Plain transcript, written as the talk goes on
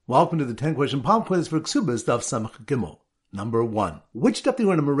Welcome to the 10-question pop quiz for Kesubos, Daf Samach Gimel. Number 1. Which daf do you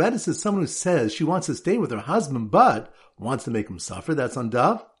learn? A Meredith is someone who says she wants to stay with her husband, but wants to make him suffer. That's on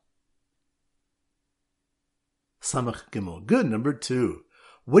Daf Samach Gimel. Good. Number 2.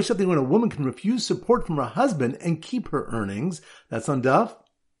 Which daf do you learn? A woman can refuse support from her husband and keep her earnings. That's on Daf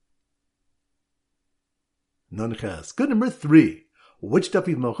Nun Ches. Good. Number 3. Which daf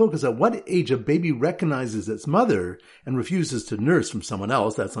malchok is at what age a baby recognizes its mother and refuses to nurse from someone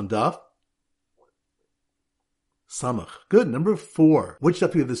else? That's on Daf Samach. Good. Number 4. Which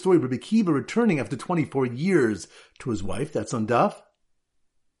daf have the story of Rabbi Kiva returning after 24 years to his wife? That's on Daf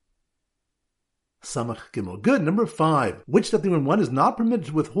Samach Gimel. Good. Number 5. Which daf when one is not permitted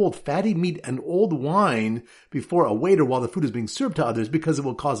to withhold fatty meat and old wine before a waiter while the food is being served to others because it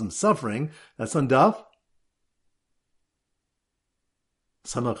will cause him suffering? That's on Daf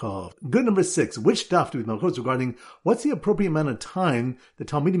Samachov. Good. Number 6. Which daf do we know regarding what's the appropriate amount of time the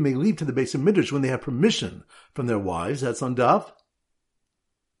Talmidim may leave to the base of Midrash when they have permission from their wives? That's on Daf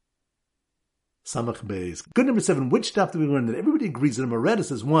Samach Beis. Good. Number 7. Which daf do we learn that everybody agrees that a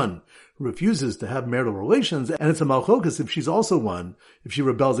Meredith is one who refuses to have marital relations, and it's a Malchokas if she's also one if she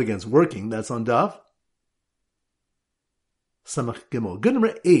rebels against working? That's on Daf Samach Gimel. Good.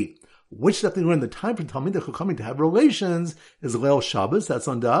 Number 8. Which daf they learn the time for Talmidei Chachamim to have relations is Leil Shabbos? That's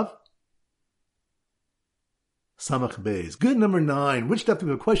on Daf Samach Beis. Good. Number 9. Which daf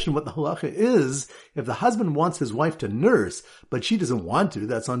we question what the halacha is if the husband wants his wife to nurse, but she doesn't want to?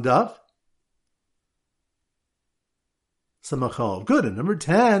 That's on Daf Samachal. Good. And number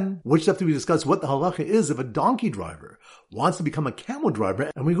 10. Which daf do we discuss what the halacha is if a donkey driver wants to become a camel driver?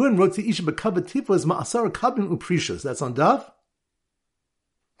 And we go and wrote to Isha B'Kavod Tifos Ma'asar Kabim Uprishos. That's on Daf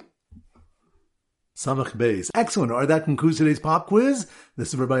Samach Beis. Excellent. All right, that concludes today's pop quiz.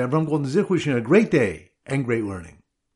 This is Rabbi Avram Golden Zich wishing you a great day and great learning.